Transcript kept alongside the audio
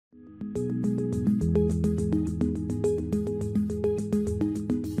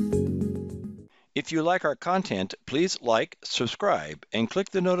If you like our content, please like, subscribe, and click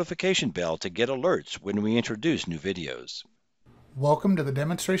the notification bell to get alerts when we introduce new videos. Welcome to the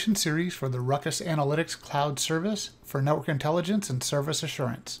demonstration series for the Ruckus Analytics Cloud Service for Network Intelligence and Service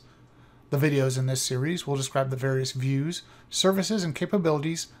Assurance. The videos in this series will describe the various views, services, and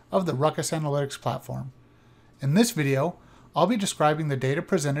capabilities of the Ruckus Analytics platform. In this video, I'll be describing the data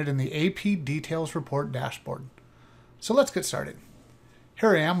presented in the AP Details Report dashboard. So let's get started.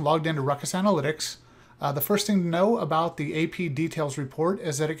 Here I am logged into Ruckus Analytics. The first thing to know about the AP Details Report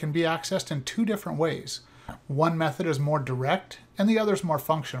is that it can be accessed in two different ways. One method is more direct and the other is more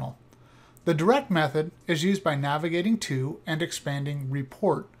functional. The direct method is used by navigating to and expanding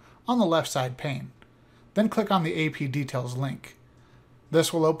Report on the left side pane. Then click on the AP Details link.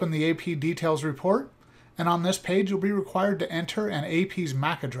 This will open the AP Details Report, and on this page you'll be required to enter an AP's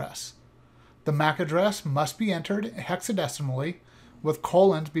MAC address. The MAC address must be entered hexadecimally with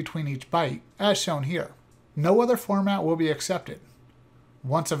colons between each byte, as shown here. No other format will be accepted.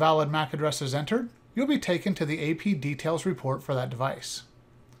 Once a valid MAC address is entered, you'll be taken to the AP Details Report for that device.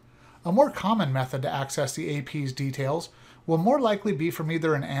 A more common method to access the AP's details will more likely be from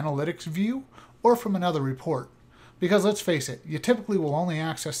either an analytics view or from another report. Because let's face it, you typically will only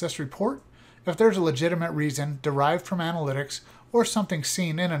access this report if there's a legitimate reason derived from analytics or something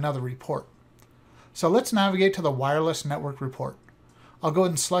seen in another report. So let's navigate to the wireless network report. I'll go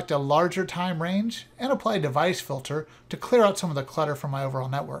ahead and select a larger time range and apply a device filter to clear out some of the clutter from my overall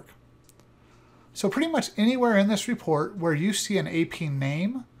network. So pretty much anywhere in this report where you see an AP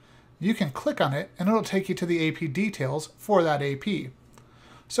name, you can click on it and it'll take you to the AP details for that AP.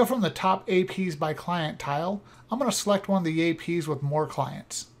 So from the top APs by client tile, I'm going to select one of the APs with more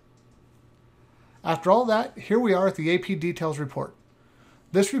clients. After all that, here we are at the AP Details Report.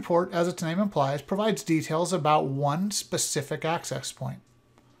 This report, as its name implies, provides details about one specific access point.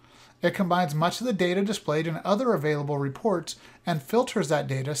 It combines much of the data displayed in other available reports and filters that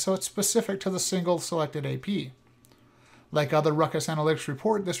data so it's specific to the single selected AP. Like other Ruckus Analytics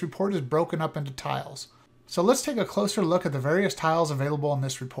report, this report is broken up into tiles. So let's take a closer look at the various tiles available in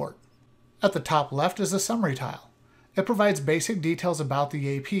this report. At the top left is the summary tile. It provides basic details about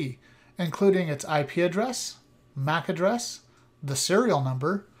the AP, including its IP address, MAC address, the serial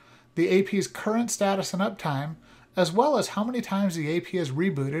number, the AP's current status and uptime, as well as how many times the AP is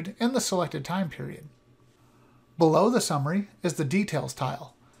rebooted in the selected time period. Below the summary is the details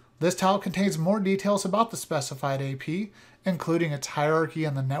tile. This tile contains more details about the specified AP, including its hierarchy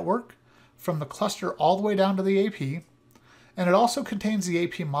in the network, from the cluster all the way down to the AP, and it also contains the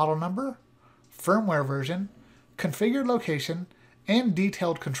AP model number, firmware version, configured location, and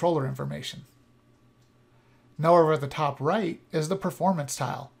detailed controller information. Now over at the top right is the performance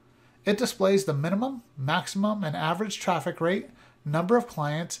tile. It displays the minimum, maximum, and average traffic rate, number of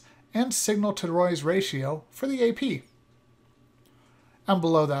clients, and signal to noise ratio for the AP. And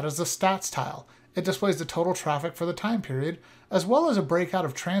below that is the stats tile. It displays the total traffic for the time period, as well as a breakout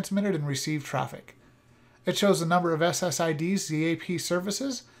of transmitted and received traffic. It shows the number of SSIDs the AP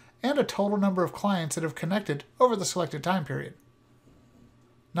services, and a total number of clients that have connected over the selected time period.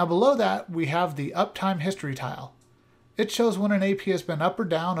 Now below that, we have the Uptime History tile. It shows when an AP has been up or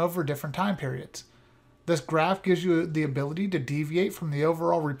down over different time periods. This graph gives you the ability to deviate from the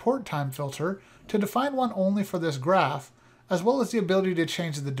overall report time filter to define one only for this graph, as well as the ability to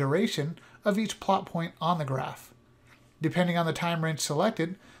change the duration of each plot point on the graph. Depending on the time range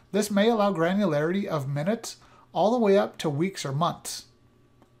selected, this may allow granularity of minutes all the way up to weeks or months.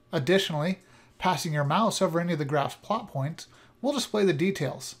 Additionally, passing your mouse over any of the graph's plot points will display the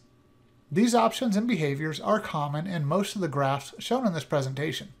details. These options and behaviors are common in most of the graphs shown in this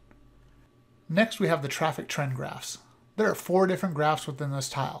presentation. Next, we have the traffic trend graphs. There are 4 different graphs within this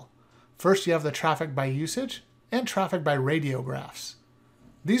tile. First, you have the traffic by usage and traffic by radio graphs.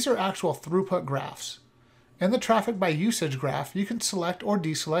 These are actual throughput graphs. In the traffic by usage graph, you can select or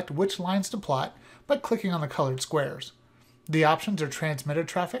deselect which lines to plot by clicking on the colored squares. The options are transmitted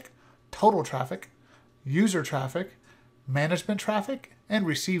traffic, total traffic, user traffic, management traffic, and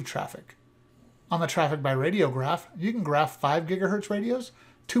received traffic. On the traffic by radio graph, you can graph 5 GHz radios,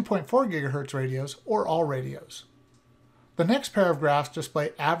 2.4 GHz radios, or all radios. The next pair of graphs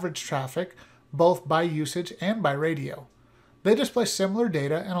display average traffic, both by usage and by radio. They display similar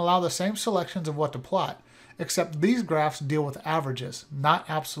data and allow the same selections of what to plot, except these graphs deal with averages, not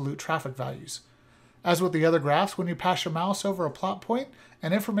absolute traffic values. As with the other graphs, when you pass your mouse over a plot point,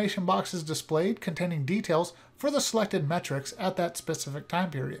 an information box is displayed containing details for the selected metrics at that specific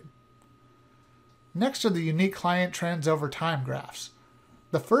time period. Next are the unique client trends over time graphs.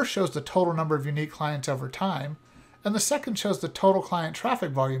 The first shows the total number of unique clients over time, and the second shows the total client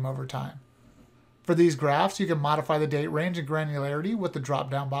traffic volume over time. For these graphs, you can modify the date range and granularity with the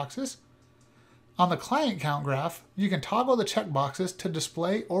drop-down boxes. On the client count graph, you can toggle the checkboxes to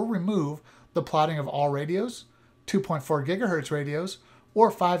display or remove the plotting of all radios, 2.4 GHz radios, or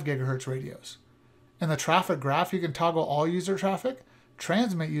 5 GHz radios. In the traffic graph, you can toggle all user traffic,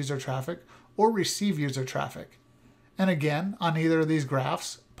 transmit user traffic, or receive user traffic. And again, on either of these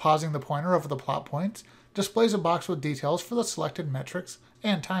graphs, pausing the pointer over the plot points displays a box with details for the selected metrics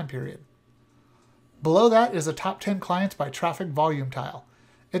and time period. Below that is the top 10 clients by traffic volume tile.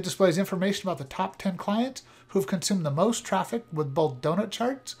 It displays information about the top 10 clients who have consumed the most traffic with both donut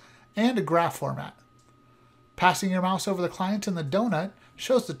charts and a graph format. Passing your mouse over the clients in the donut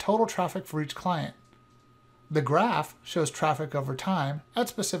shows the total traffic for each client. The graph shows traffic over time at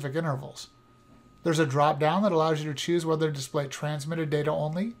specific intervals. There's a drop-down that allows you to choose whether to display transmitted data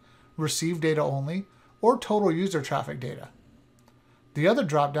only, received data only, or total user traffic data. The other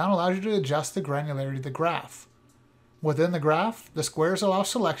drop-down allows you to adjust the granularity of the graph. Within the graph, the squares allow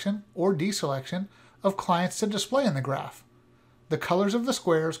selection or deselection of clients to display in the graph. The colors of the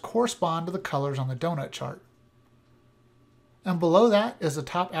squares correspond to the colors on the donut chart. And below that is the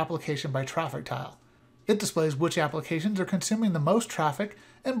top application by traffic tile. It displays which applications are consuming the most traffic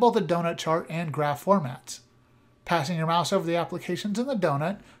in both the donut chart and graph formats. Passing your mouse over the applications in the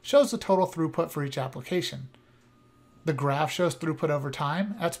donut shows the total throughput for each application. The graph shows throughput over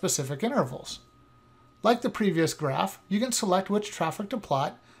time at specific intervals. Like the previous graph, you can select which traffic to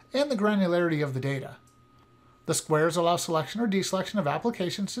plot and the granularity of the data. The squares allow selection or deselection of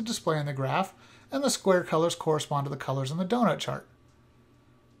applications to display in the graph, and the square colors correspond to the colors in the donut chart.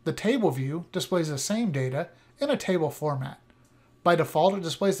 The table view displays the same data in a table format. By default, it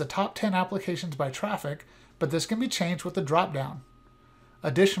displays the top 10 applications by traffic, but this can be changed with the drop-down.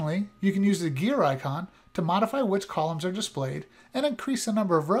 Additionally, you can use the gear icon to modify which columns are displayed and increase the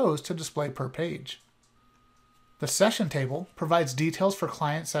number of rows to display per page. The session table provides details for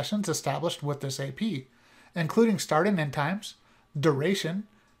client sessions established with this AP, including start and end times, duration,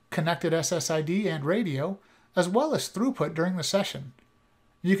 connected SSID and radio, as well as throughput during the session.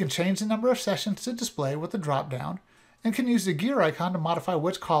 You can change the number of sessions to display with the drop-down, and can use the gear icon to modify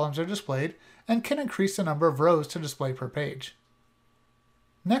which columns are displayed, and can increase the number of rows to display per page.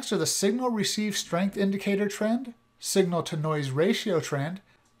 Next are the signal receive strength indicator trend, signal to noise ratio trend,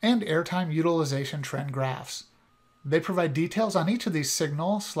 and airtime utilization trend graphs. They provide details on each of these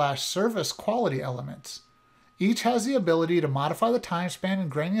signal/service quality elements. Each has the ability to modify the time span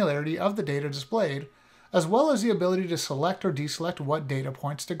and granularity of the data displayed, as well as the ability to select or deselect what data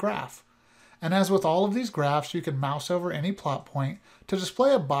points to graph. And as with all of these graphs, you can mouse over any plot point to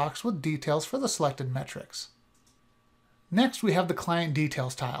display a box with details for the selected metrics. Next, we have the client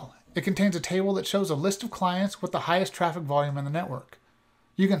details tile. It contains a table that shows a list of clients with the highest traffic volume in the network.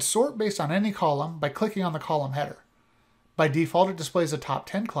 You can sort based on any column by clicking on the column header. By default, it displays the top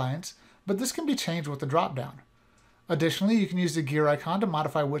 10 clients, but this can be changed with the drop-down. Additionally, you can use the gear icon to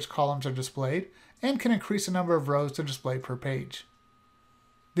modify which columns are displayed and can increase the number of rows to display per page.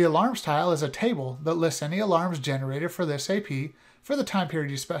 The alarms tile is a table that lists any alarms generated for this AP for the time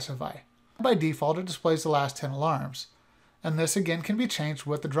period you specify. By default, it displays the last 10 alarms, and this again can be changed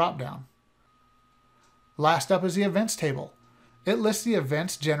with the drop-down. Last up is the events table. It lists the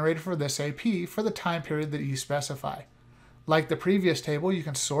events generated for this AP for the time period that you specify. Like the previous table, you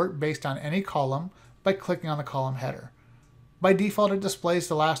can sort based on any column by clicking on the column header. By default, it displays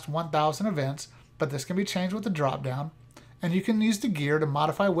the last 1,000 events, but this can be changed with the drop-down, and you can use the gear to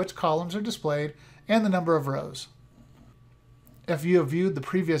modify which columns are displayed and the number of rows. If you have viewed the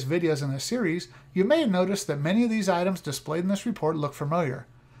previous videos in this series, you may have noticed that many of these items displayed in this report look familiar.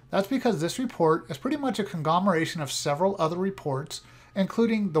 That's because this report is pretty much a conglomeration of several other reports,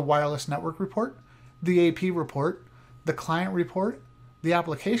 including the wireless network report, the AP report, the client report, the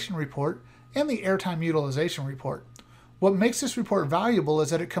application report, and the airtime utilization report. What makes this report valuable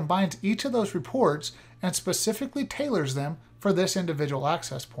is that it combines each of those reports and specifically tailors them for this individual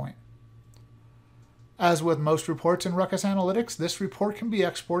access point. As with most reports in Ruckus Analytics, this report can be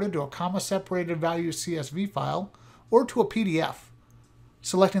exported to a comma-separated value CSV file or to a PDF.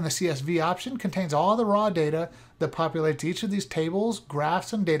 Selecting the CSV option contains all the raw data that populates each of these tables,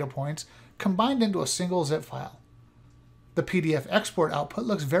 graphs, and data points combined into a single zip file. The PDF export output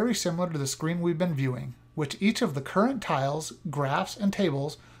looks very similar to the screen we've been viewing, with each of the current tiles, graphs, and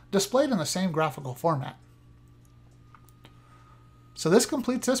tables displayed in the same graphical format. So this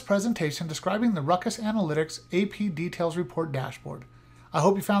completes this presentation describing the Ruckus Analytics AP Details Report dashboard. I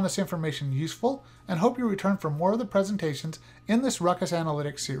hope you found this information useful and hope you return for more of the presentations in this Ruckus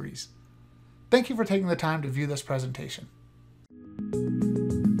Analytics series. Thank you for taking the time to view this presentation.